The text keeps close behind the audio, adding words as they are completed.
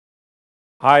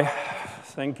Hi,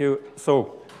 thank you.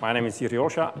 So my name is Jiri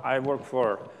Olsa. I work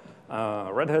for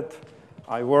Red Hat.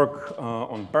 I work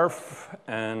on perf,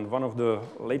 and one of the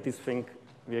latest things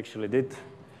we actually did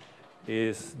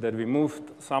is that we moved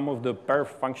some of the perf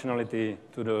functionality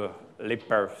to the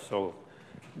libperf. So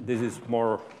this is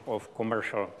more of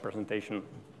commercial presentation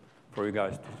for you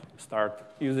guys to start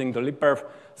using the libperf.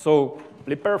 So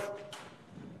libperf,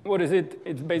 what is it?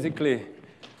 It's basically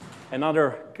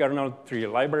another kernel tree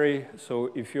library.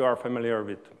 So if you are familiar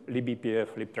with libperf,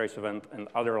 libtraceEvent, and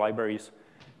other libraries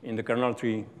in the kernel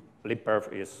tree,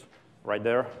 libperf is right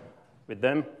there with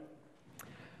them.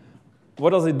 What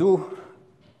does it do?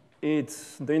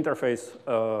 It's the interface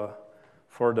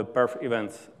for the perf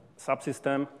events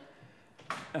subsystem.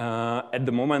 At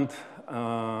the moment,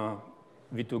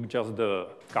 we took just the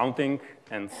counting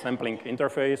and sampling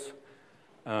interface,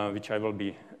 which I will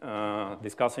be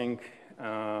discussing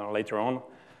later on.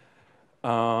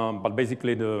 But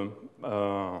basically,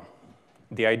 the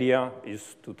idea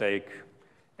is to take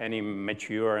any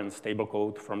mature and stable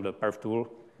code from the perf tool,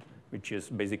 which is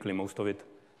basically most of it,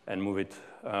 and move it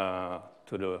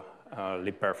to the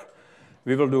libperf.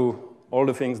 We will do all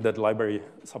the things that library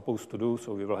is supposed to do.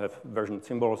 So we will have version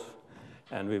symbols,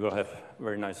 and we will have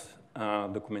very nice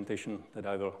documentation that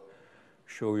I will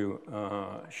show you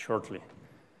shortly.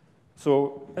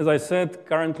 So as I said,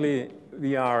 currently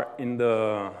we are in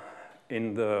the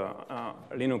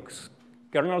Linux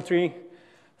kernel tree.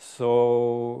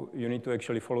 So you need to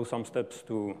actually follow some steps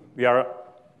to. We are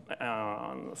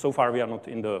so far we are not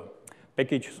in the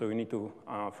package, so you need to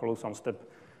follow some steps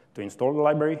to install the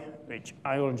library, which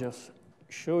I will just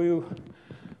show you.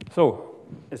 So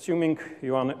assuming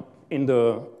you are in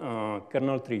the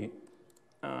kernel tree,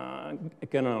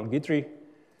 kernel Git tree,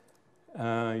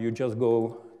 you just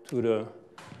go to the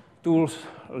tools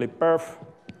libperf,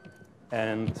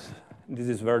 and this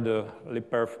is where the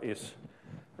libperf is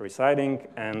residing.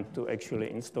 And to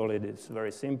actually install it, it's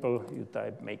very simple. You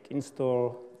type make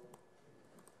install.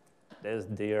 That's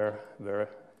there where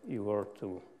you were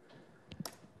to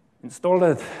install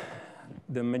that.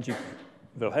 The magic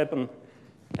will happen,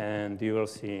 and you will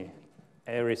see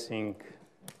everything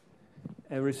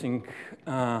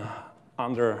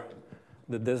under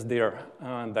the there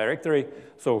directory.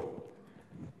 So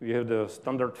we have the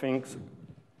standard things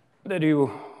that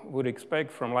you would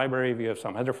expect from library. We have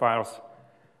some header files,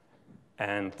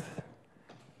 and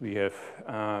we have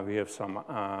some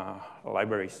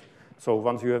libraries. So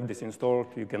once you have this installed,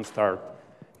 you can start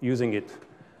using it.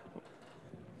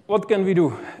 What can we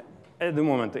do at the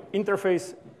moment? The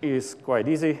interface is quite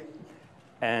easy,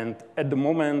 and at the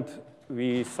moment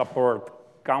we support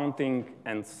counting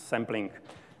and sampling,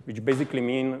 which basically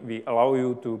mean we allow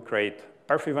you to create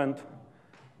perf event,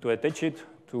 to attach it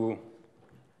to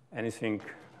anything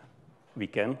we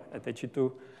can attach it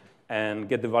to, and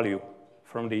get the value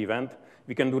from the event.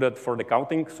 We can do that for the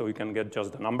counting, so you can get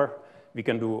just the number. We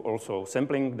can do also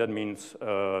sampling. That means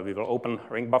we will open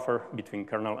ring buffer between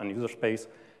kernel and user space,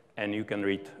 and you can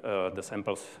read the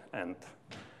samples and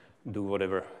do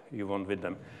whatever you want with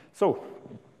them. So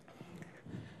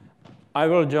I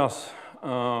will just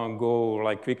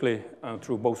go quickly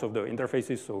through both of the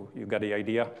interfaces, so you got the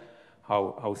idea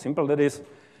how simple that is.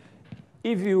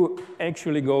 If you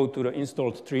actually go to the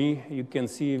installed tree, you can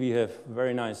see we have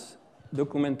very nice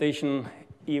documentation,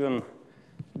 even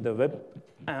the web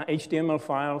HTML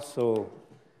file. So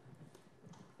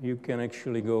you can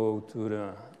actually go to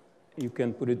the, you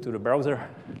can put it to the browser,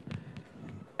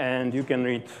 and you can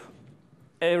read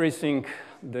everything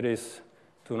there is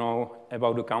to know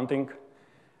about the counting.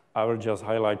 I will just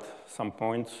highlight some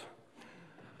points,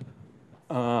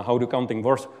 how the counting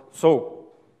works. So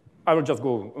I will just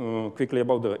go quickly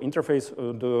about the interface.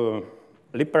 The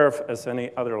libperf, as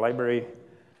any other library,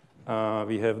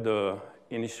 we have the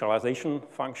initialization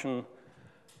function,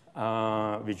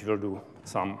 which will do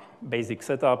some basic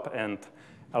setup and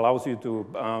allows you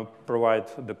to provide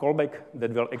the callback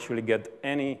that will actually get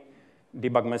any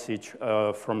debug message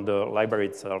from the library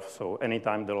itself. So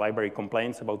anytime the library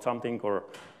complains about something or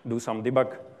do some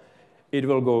debug, it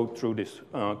will go through this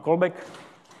callback.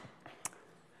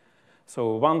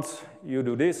 So once you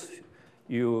do this,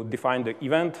 you define the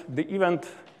event. The event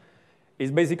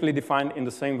is basically defined in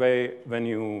the same way when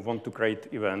you want to create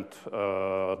event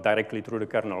directly through the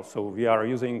kernel. So we are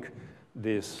using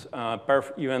this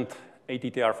perf event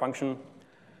attr function,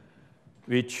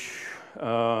 which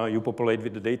you populate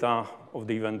with the data of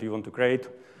the event you want to create.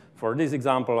 For this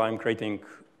example, I'm creating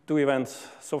two events,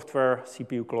 software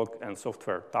CPU clock and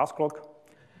software task clock.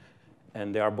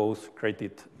 And they are both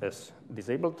created as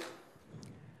disabled.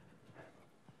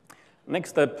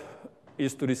 Next step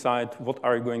is to decide what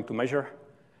are you going to measure.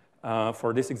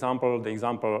 For this example, the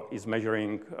example is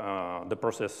measuring the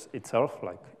process itself,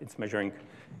 like it's measuring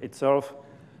itself.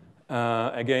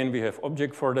 Again, we have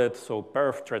object for that, so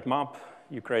perf thread map.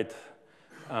 You create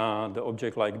the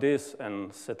object like this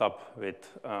and set up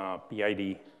with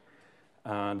PID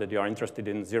that you are interested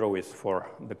in. 0 is for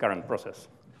the current process.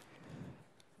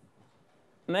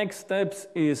 Next steps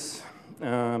is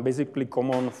basically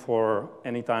common for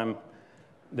any time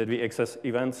that we access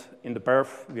events in the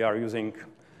perf. We are using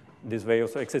this way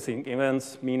of accessing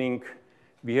events, meaning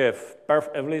we have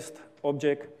perf evlist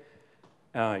object,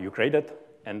 you create it,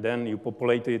 and then you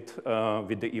populate it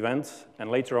with the events,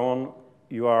 and later on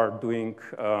you are doing,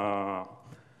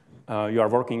 you are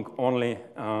working only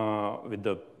with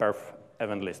the perf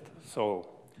event list. So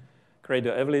create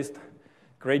the evlist,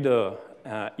 create the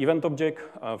event object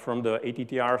from the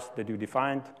ATTRs that you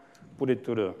defined, put it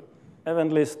to the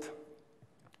event list.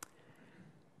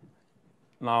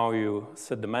 Now you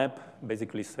set the map,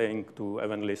 basically saying to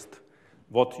event list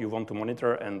what you want to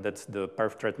monitor, and that's the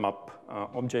perf thread map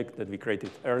object that we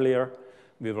created earlier.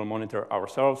 We will monitor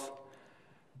ourselves.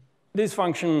 This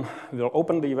function will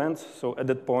open the events, so at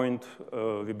that point,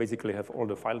 we basically have all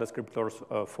the file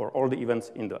descriptors for all the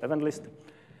events in the event list.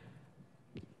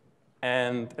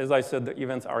 And as I said, the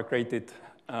events are created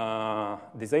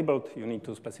disabled. You need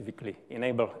to specifically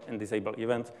enable and disable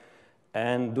events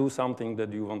and do something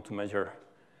that you want to measure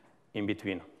in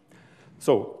between.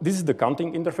 So this is the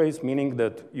counting interface, meaning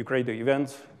that you create the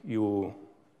events, you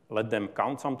let them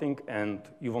count something, and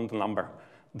you want a number.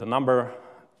 The number,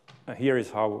 here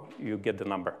is how you get the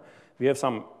number. We have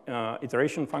some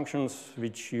iteration functions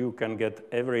which you can get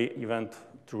every event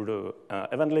through the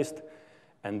event list,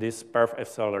 and this perf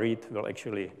fcell read will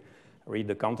actually read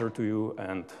the counter to you,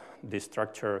 and this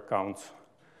structure counts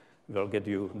will get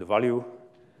you the value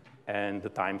and the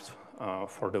times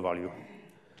for the value.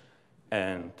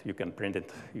 And you can print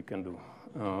it, you can do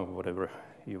whatever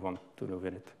you want to do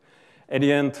with it. At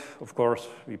the end, of course,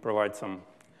 we provide some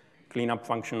cleanup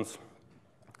functions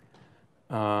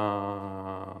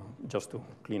just to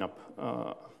clean up.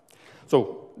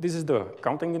 So this is the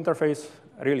counting interface,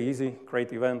 really easy,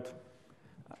 create event,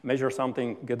 measure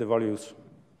something, get the values,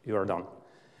 you are done.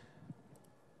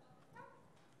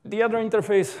 The other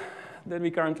interface that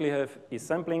we currently have is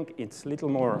sampling. It's a little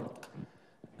more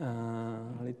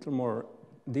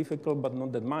difficult, but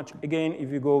not that much. Again,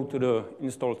 if you go to the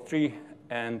installed tree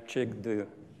and check the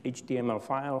HTML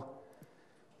file,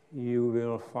 you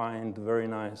will find very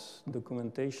nice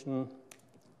documentation.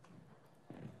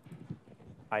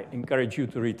 I encourage you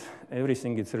to read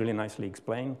everything. It's really nicely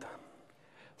explained.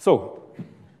 So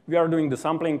we are doing the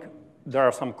sampling. There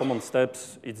are some common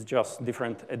steps. It's just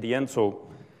different at the end. So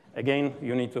again,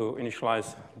 you need to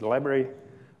initialize the library,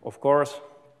 of course.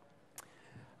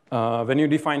 When you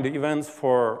define the events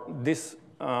for this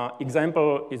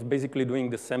example, is basically doing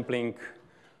the sampling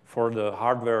for the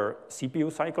hardware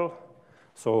CPU cycle.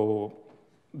 So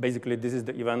basically, this is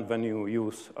the event when you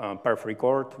use perf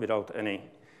record without any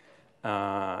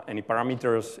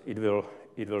parameters. It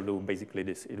will do basically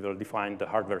this. It will define the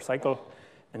hardware cycle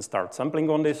and start sampling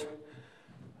on this.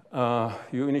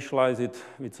 You initialize it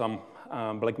with some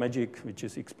black magic, which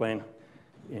is explained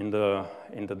in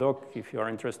the doc if you are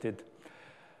interested.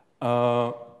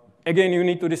 Again, you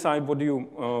need to decide what you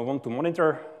want to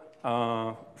monitor.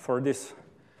 For this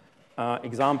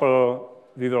example,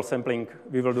 we will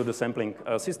do the sampling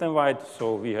system-wide.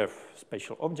 So we have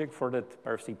special object for that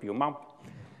perf CPU map,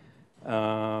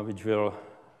 which will,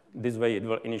 this way it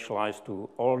will initialize to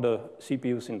all the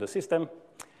CPUs in the system.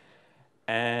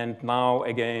 And now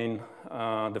again,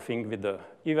 the thing with the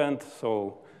event.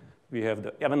 So we have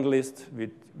the event list,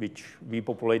 with which we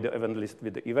populate the event list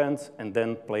with the events and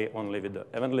then play only with the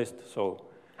event list. So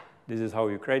this is how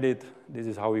you create it. This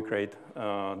is how we create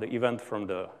the event from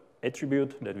the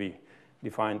attribute that we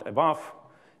defined above.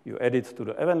 You add it to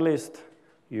the event list.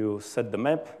 You set the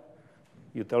map.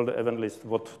 You tell the event list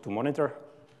what to monitor.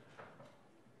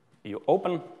 You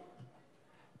open.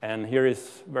 And here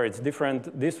is where it's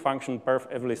different. This function, perf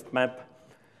evlist map,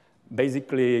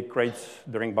 basically creates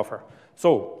the ring buffer.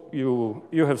 So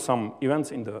you have some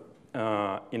events in the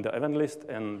event list,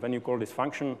 and when you call this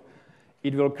function,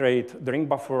 it will create the ring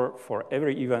buffer for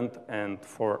every event and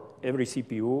for every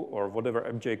CPU or whatever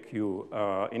object you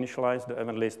initialize the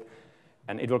event list,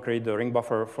 and it will create the ring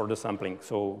buffer for the sampling.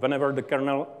 So whenever the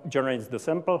kernel generates the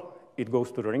sample, it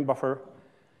goes to the ring buffer,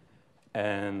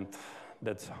 and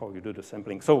that's how you do the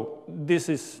sampling. So this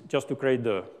is just to create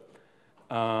the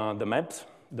maps,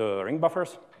 the ring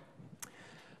buffers.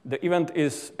 The event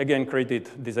is, again, created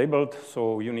disabled,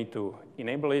 so you need to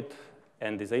enable it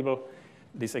and disable.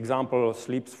 This example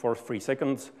sleeps for 3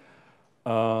 seconds.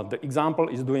 The example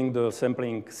is doing the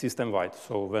sampling system-wide.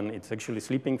 So when it's actually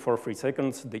sleeping for 3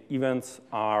 seconds, the events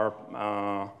are,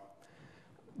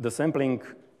 the sampling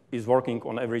is working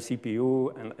on every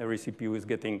CPU, and every CPU is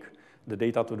getting the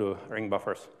data to the ring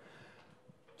buffers.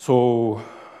 So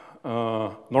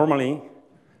normally,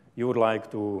 you would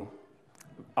like to,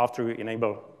 after you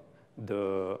enable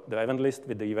the event list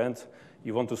with the events,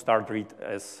 you want to start read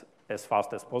as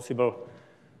fast as possible.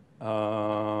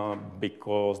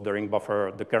 Because the ring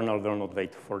buffer, the kernel will not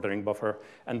wait for the ring buffer.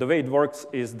 And the way it works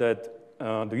is that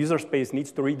the user space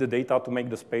needs to read the data to make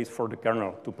the space for the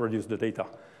kernel to produce the data.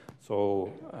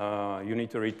 So you need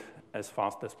to read as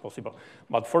fast as possible.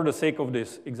 But for the sake of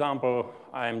this example,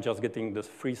 I am just getting the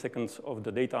 3 seconds of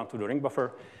the data to the ring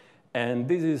buffer. And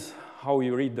this is how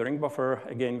you read the ring buffer.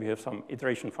 Again, we have some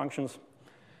iteration functions.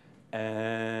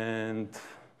 And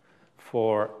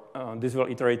for this will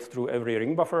iterate through every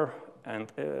ring buffer,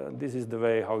 and this is the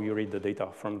way how you read the data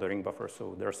from the ring buffer.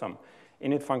 So there's some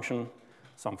init function,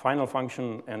 some final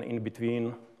function, and in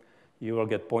between, you will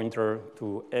get pointer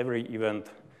to every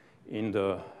event in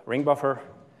the ring buffer.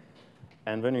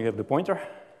 And when you have the pointer,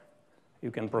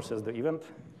 you can process the event,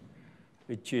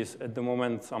 which is at the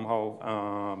moment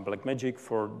somehow black magic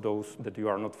for those that you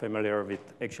are not familiar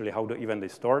with actually how the event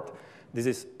is stored. This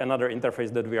is another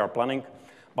interface that we are planning.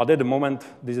 But at the moment,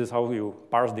 this is how you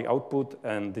parse the output,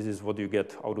 and this is what you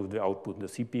get out of the output, the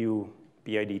CPU,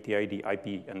 PID, TID,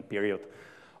 IP, and period.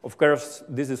 Of course,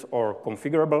 this is all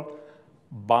configurable,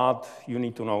 but you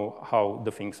need to know how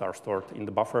the things are stored in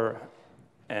the buffer,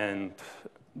 and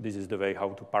this is the way how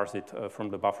to parse it from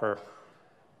the buffer.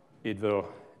 We will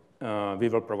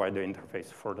provide the interface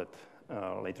for that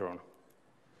later on.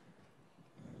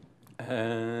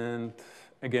 And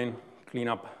again, clean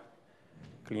up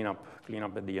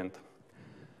at the end.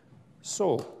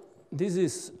 So this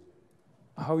is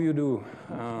how you do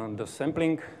the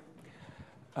sampling.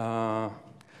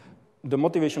 The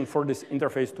motivation for this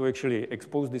interface, to actually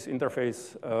expose this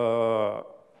interface,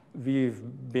 we've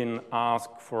been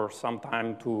asked for some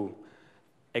time to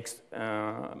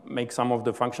make some of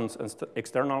the functions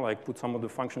external, like put some of the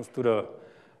functions to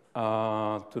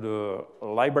the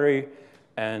library,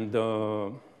 and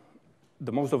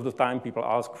the most of the time people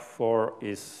ask for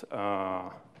is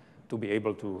to be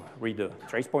able to read the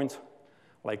trace points,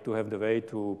 like to have the way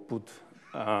to put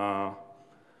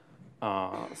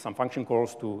some function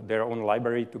calls to their own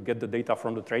library to get the data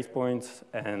from the trace points,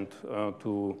 and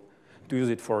to use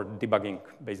it for debugging,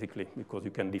 basically, because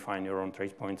you can define your own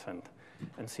trace points and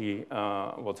see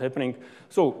what's happening.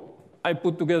 So I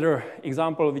put together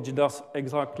example which does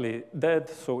exactly that.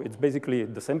 So it's basically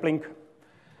the sampling.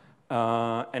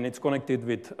 And it's connected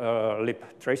with lib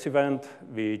trace event,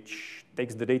 which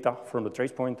takes the data from the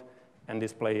trace point and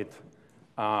display it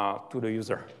to the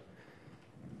user.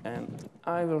 And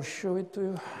I will show it to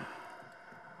you.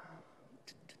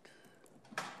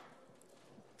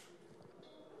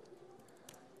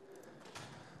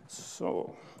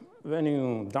 So when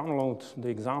you download the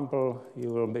example, you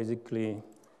will basically,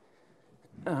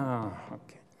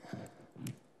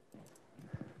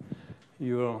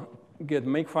 you will get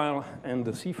makefile and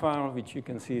the C file, which you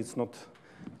can see it's not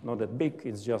that big.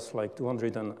 It's just like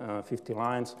 250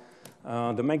 lines.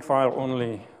 The makefile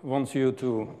only wants you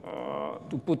to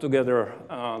put together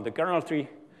the kernel tree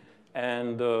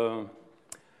and the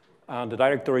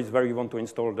directories where you want to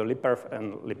install the libperf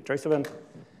and libtrace event.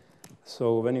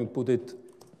 So when you put it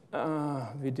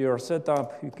with your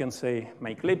setup, you can say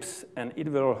make libs, and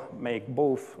it will make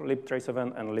both libtrace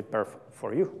event and libperf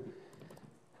for you.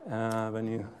 When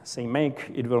you say make,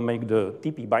 it will make the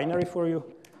TP binary for you.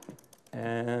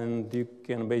 And you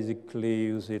can basically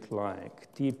use it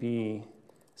like TP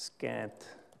scat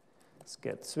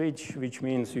switch, which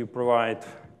means you provide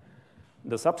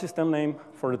the subsystem name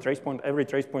for the trace point. Every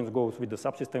trace point goes with the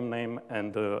subsystem name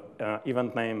and the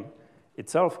event name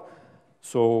itself.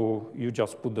 So you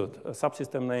just put the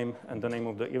subsystem name and the name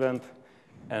of the event,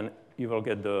 and you will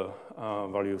get the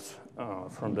values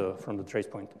from the trace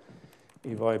point.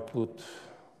 If I put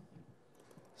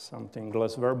something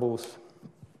less verbose,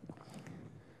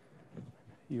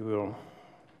 you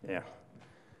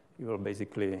will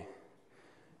basically,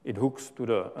 it hooks to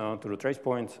the trace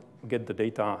points, get the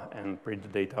data, and print the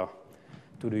data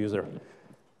to the user.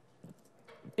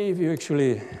 If you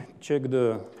actually check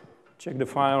the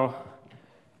file,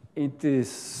 it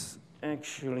is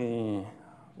actually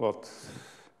what?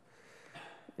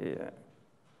 Yeah,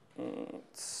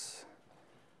 it's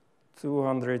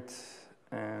 200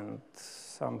 and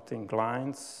something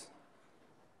lines,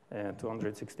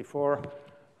 264.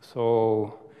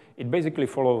 So it basically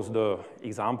follows the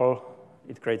example.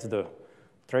 It creates the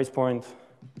trace point,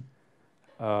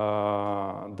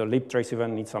 the lib trace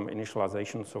event needs some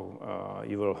initialization, so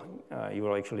you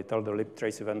will actually tell the lib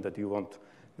trace event that you want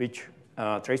which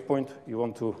trace point you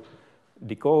want to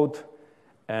decode,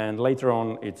 and later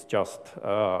on it's just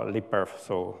libperf,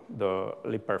 so the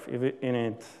libperf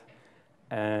init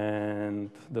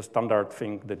and the standard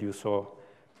thing that you saw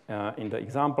in the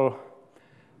example,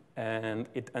 and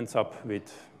it ends up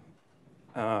with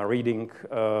reading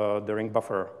the ring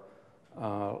buffer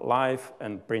live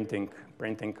and printing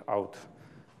out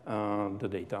the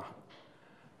data.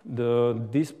 The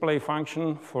display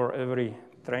function for every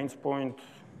trace point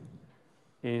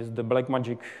is the black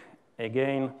magic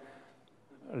again,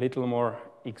 a little more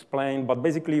explained, but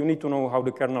basically you need to know how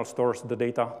the kernel stores the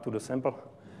data to the sample,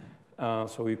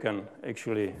 so you can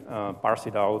actually parse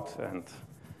it out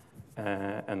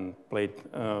and play it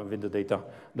with the data.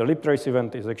 The lib trace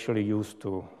event is actually used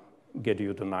to get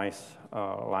you the nice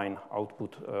line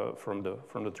output from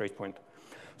the trace point.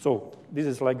 So this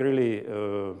is like really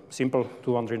simple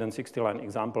 260-line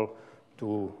example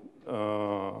to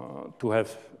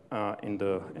have in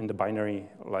the binary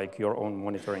like your own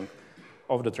monitoring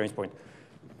of the trace point.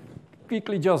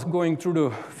 Quickly just going through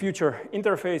the future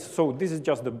interface. So this is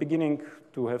just the beginning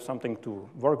to have something to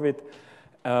work with.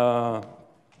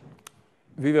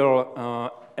 We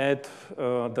will add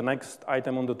the next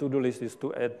item on the to-do list is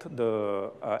to add the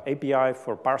API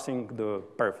for parsing the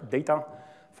perf data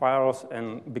files,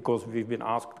 and because we've been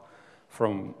asked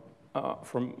from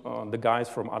the guys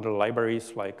from other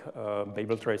libraries like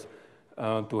Babel Trace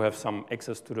to have some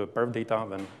access to the perf data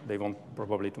when they want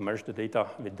probably to merge the data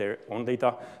with their own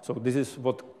data. So this is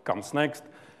what comes next.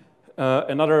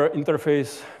 Another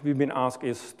interface we've been asked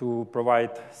is to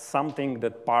provide something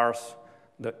that parses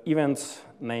the events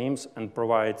names and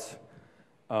provides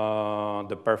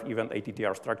the perf event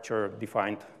ATTR structure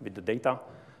defined with the data.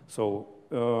 So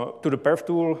to the perf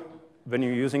tool, when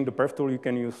you're using the perf tool, you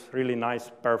can use really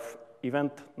nice perf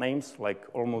event names, like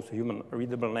almost human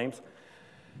readable names.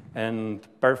 And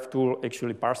perf tool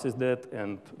actually parses that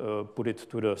and put it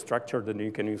to the structure that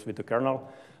you can use with the kernel.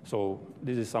 So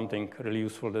this is something really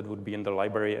useful that would be in the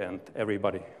library, and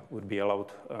everybody would be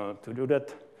allowed to do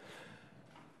that.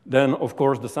 Then, of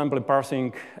course, the sample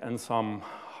parsing and some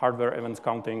hardware events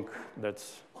counting.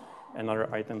 That's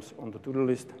another items on the to-do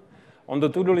list. On the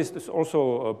to-do list is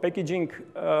also packaging.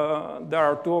 There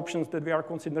are two options that we are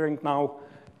considering now.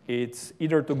 It's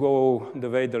either to go the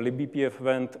way the libperf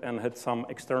went and had some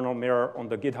external mirror on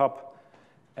the GitHub,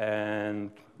 and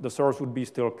the source would be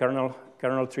still kernel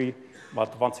tree,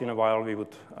 but once in a while we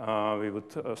would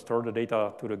store the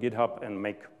data to the GitHub and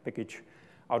make package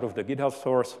out of the GitHub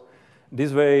source.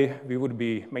 This way, we would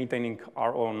be maintaining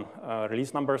our own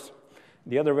release numbers.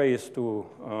 The other way is to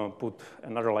put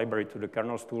another library to the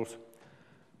kernel's tools,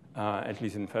 at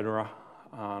least in Fedora.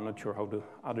 I'm not sure how the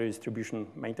other distribution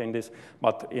maintain this,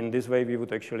 but in this way, we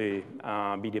would actually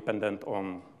be dependent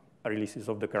on releases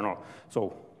of the kernel.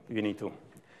 So we need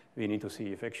to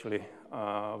see if actually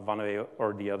one way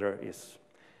or the other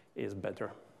is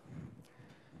better.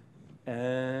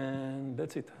 And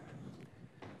that's it.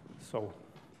 So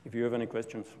if you have any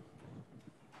questions.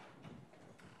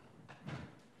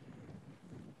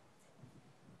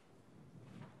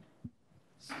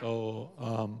 So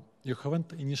you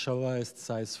haven't initialized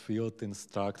size field in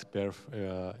struct perf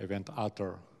event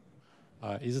author.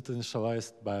 Is it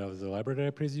initialized by the library,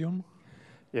 I presume?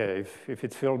 Yeah, if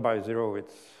it's filled by 0,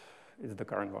 it's the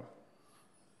current one.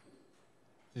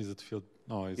 Is it filled?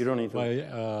 No, it's you don't need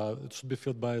to. It should be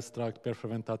filled by struct perf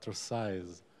event author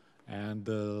size. And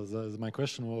my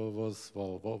question was,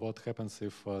 well, what happens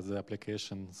if the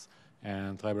applications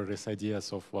and libraries'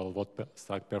 ideas of, well, what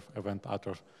struct perf event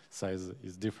author size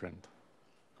is different?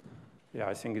 Yeah,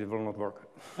 I think it will not work.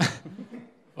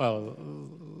 Well,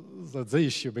 that's the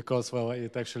issue, because, well,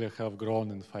 it actually have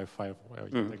grown in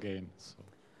 5.5 again. So,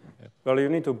 yeah. Well, you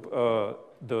need to,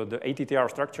 the ATTR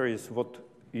structure is what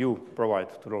you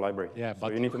provide to the library. Yeah, so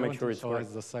but you need to make sure it's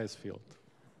correct. The size field.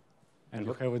 And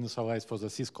you have initialized for the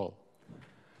syscall.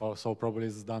 So probably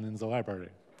it's done in the library,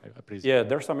 I presume. Yeah,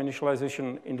 there's some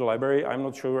initialization in the library. I'm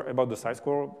not sure about the size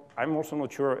call. I'm also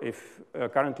not sure if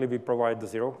currently we provide the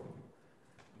 0.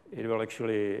 It will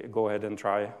actually go ahead and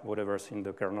try whatever's in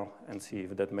the kernel and see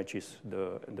if that matches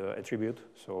the attribute.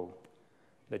 So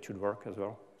that should work as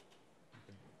well.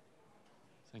 Okay.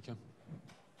 Thank you.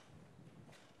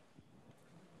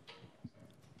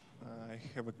 I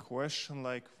have a question,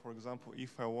 like, for example,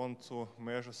 if I want to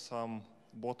measure some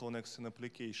bottlenecks in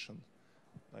application,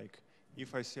 like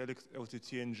if I select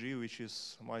LTTNG, which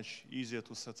is much easier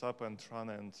to set up and run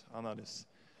and analyze,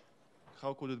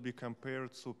 how could it be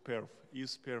compared to perf?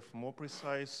 Is perf more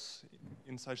precise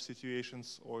in such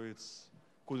situations, or it's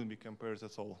couldn't be compared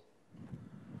at all?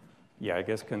 Yeah, I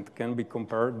guess can be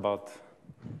compared, but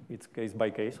it's case by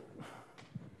case.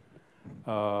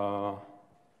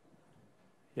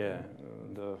 Yeah,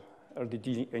 the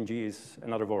LDTNG is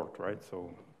another world, right? So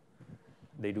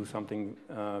they do something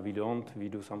we don't, we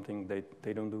do something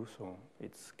they don't do. So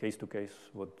it's case to case.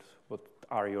 What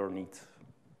are your needs?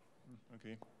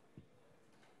 Okay.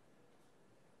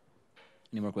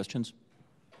 Any more questions?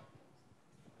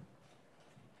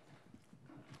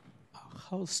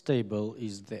 How stable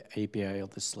is the API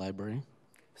of this library?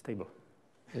 Stable.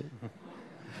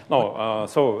 No,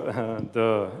 so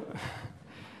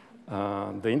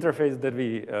the interface that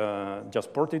we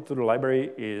just ported to the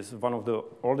library is one of the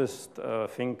oldest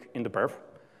thing in the perf.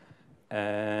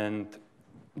 And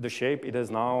the shape it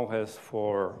has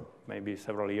for maybe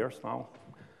several years now.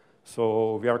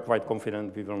 So we are quite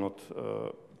confident we will not.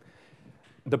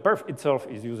 The perf itself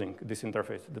is using this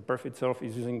interface. The perf itself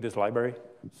is using this library.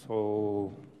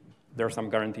 So there's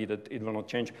some guarantee that it will not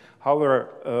change. However,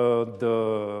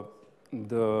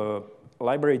 the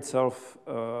library itself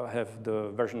have the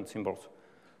version symbols.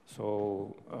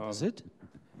 So is it?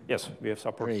 Yes, we have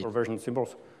support Great. for version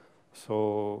symbols.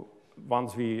 So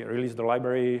once we release the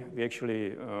library, we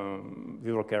actually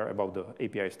we will care about the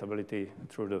API stability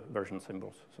through the version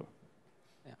symbols. So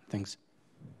Yeah, thanks.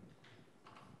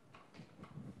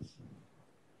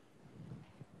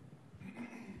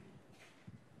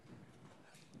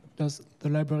 Does the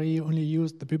library only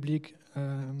use the public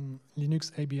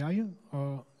Linux API,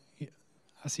 or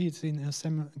I see it's in the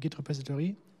same Git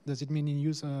repository? Does it mean you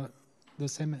use the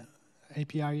same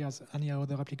API as any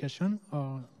other application,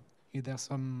 or is there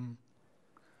some?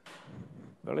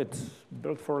 well, it's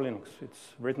built for Linux.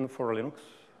 It's written for Linux,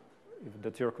 if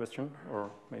that's your question, or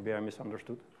maybe I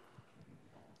misunderstood.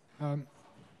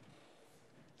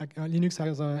 Like Linux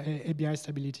has API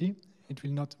stability; it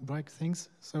will not break things.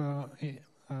 So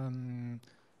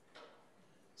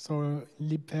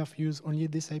libperf use only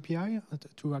this API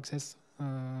to access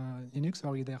Linux,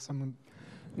 or is there some?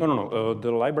 No.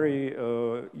 The library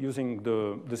using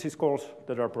the syscalls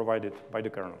that are provided by the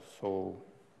kernel. So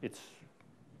it's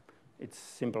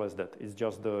simple as that. It's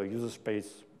just the user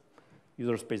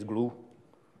space glue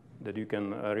that you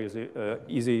can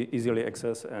easily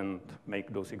access and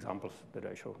make those examples that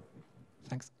I showed.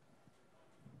 Thanks.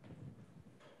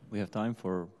 We have time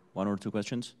for 1 or 2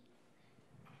 questions.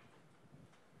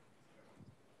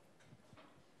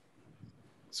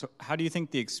 So how do you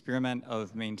think the experiment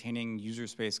of maintaining user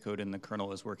space code in the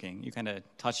kernel is working? You kind of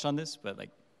touched on this, but like,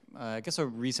 I guess a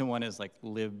recent one is like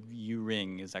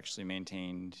liburing is actually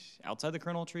maintained outside the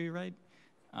kernel tree, right?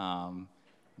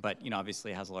 But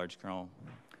obviously it has a large kernel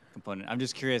component. I'm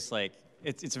just curious, like,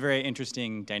 it's a very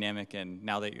interesting dynamic, and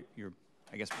now that you're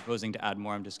I guess, proposing to add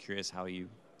more, I'm just curious how you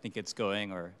think it's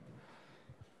going, or?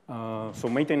 So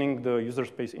maintaining the user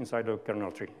space inside the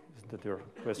kernel tree, is that your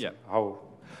question? Yeah. How?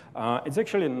 It's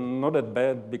actually not that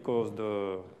bad because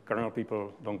the kernel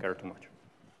people don't care too much.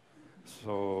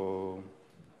 So,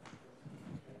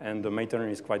 and the maintainer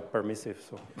is quite permissive,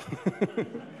 so.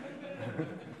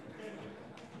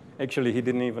 Actually, he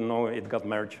didn't even know it got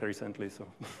merged recently, so.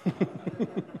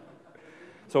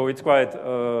 So it's quite,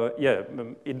 yeah,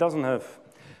 it doesn't have,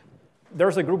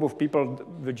 there's a group of people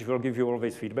which will give you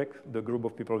always feedback, the group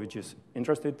of people which is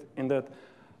interested in that.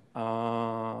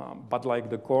 But like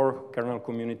the core kernel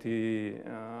community,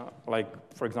 like,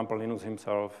 for example, Linus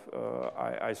himself,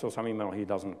 I saw some email, he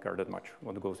doesn't care that much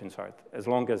what goes inside, as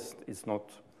long as it's not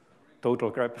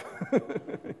total crap.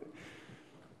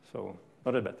 So,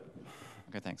 not that bad.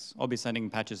 Okay, thanks. I'll be sending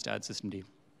patches to add systemd.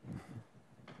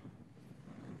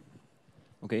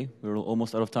 Okay, we're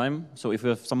almost out of time. So if you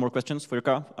have some more questions for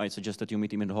Jukka, I suggest that you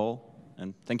meet him in the hall.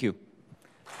 And thank you.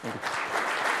 Thank you.